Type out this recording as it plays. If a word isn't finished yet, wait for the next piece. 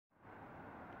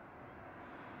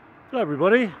Hello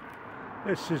everybody,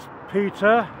 this is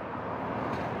Peter.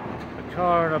 A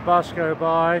car and a bus go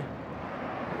by.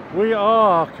 We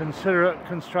are considerate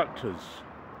constructors.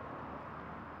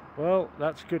 Well,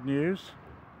 that's good news.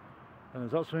 And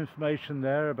there's lots of information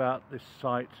there about this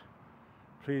site.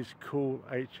 Please call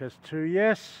HS2.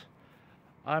 Yes,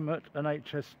 I'm at an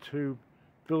HS2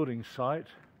 building site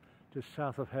just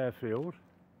south of Harefield.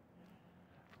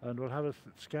 And we'll have a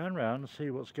scan round and see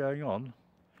what's going on.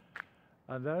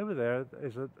 And over there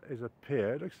is a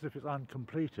pier. It looks as if it's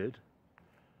uncompleted,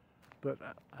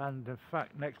 and in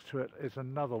fact next to it is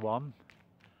another one,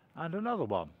 and another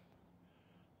one,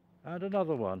 and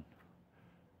another one.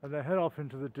 And they head off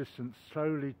into the distance,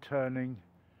 slowly turning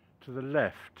to the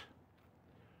left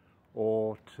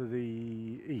or to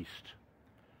the east.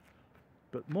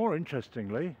 But more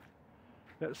interestingly,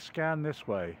 let's scan this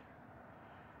way.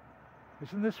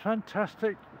 Isn't this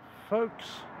fantastic, folks?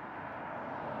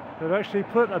 They've actually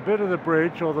put a bit of the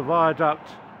bridge or the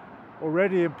viaduct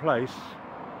already in place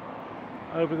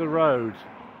over the road,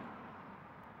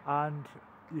 and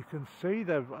you can see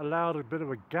they've allowed a bit of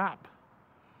a gap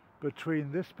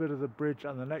between this bit of the bridge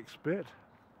and the next bit,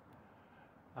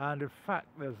 and in fact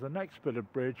there's the next bit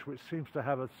of bridge which seems to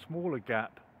have a smaller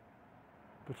gap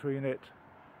between it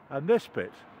and this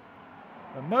bit.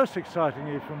 And most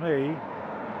excitingly for me,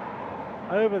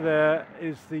 over there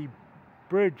is the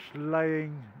bridge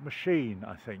laying machine,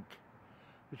 I think,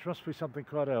 which must be something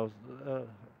quite else.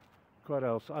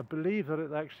 I believe that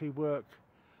it actually works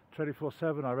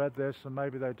 24/7. I read this, and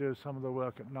maybe they do some of the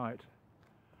work at night.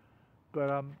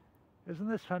 But isn't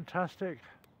this fantastic?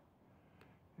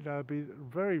 You know, it'd be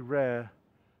very rare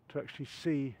to actually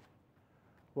see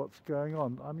what's going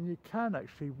on. I mean, you can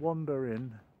actually wander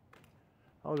in.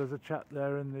 Oh, there's a chap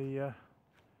there in the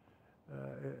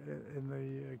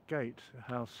gate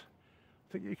house.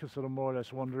 I think you can sort of more or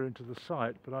less wander into the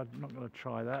site, but I'm not going to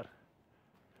try that.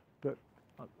 But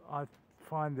I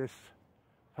find this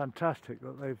fantastic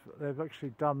that they've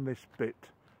actually done this bit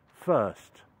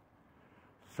first,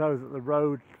 so that the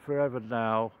road forever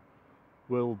now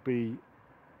will be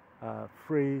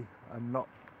free and not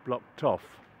blocked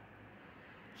off.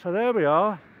 So there we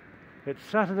are. It's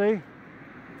Saturday,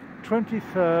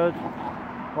 23rd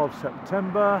of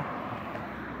September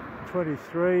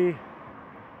 23.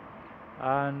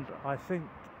 And I think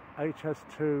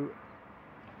HS2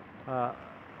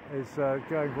 is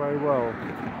going very well.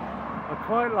 I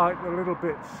quite like the little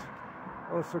bits,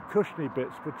 also cushiony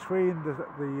bits between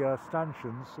the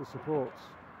stanchions, the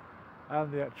supports,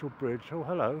 and the actual bridge. Oh,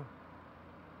 hello.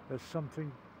 There's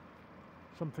something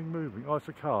moving. Oh, it's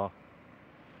a car.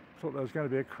 I thought there was going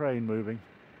to be a crane moving,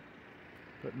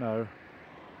 but no.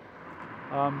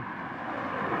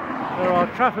 There are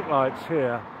traffic lights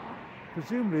here.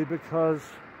 Presumably because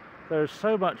there is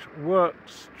so much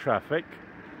works traffic,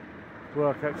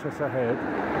 work access ahead,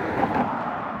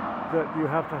 that you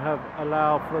have to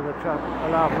allow for them to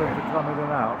come in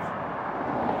and out.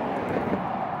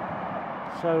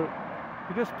 So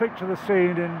you just picture the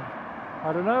scene in,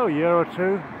 I don't know, a year or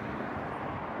two,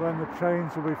 when the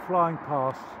trains will be flying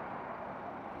past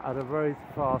at a very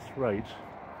fast rate.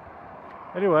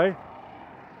 Anyway,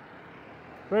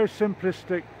 very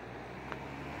simplistic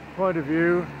point of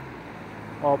view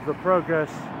of the progress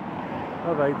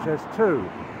of HS2,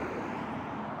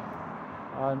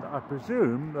 and I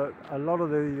presume that a lot of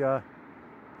the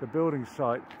building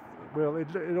site, well,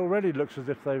 it already looks as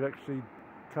if they've actually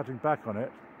cutting back on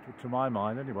it, to my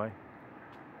mind anyway.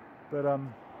 But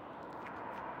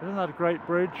isn't that a great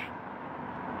bridge?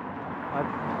 I'm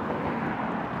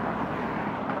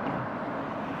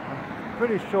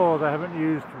pretty sure they haven't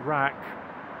used rack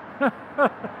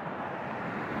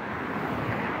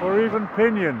or even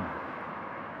pinion.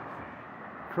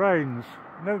 Cranes.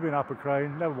 Never been up a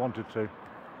crane, never wanted to.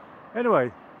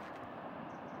 Anyway,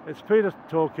 it's Peter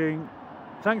talking.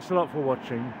 Thanks a lot for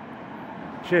watching.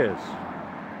 Cheers.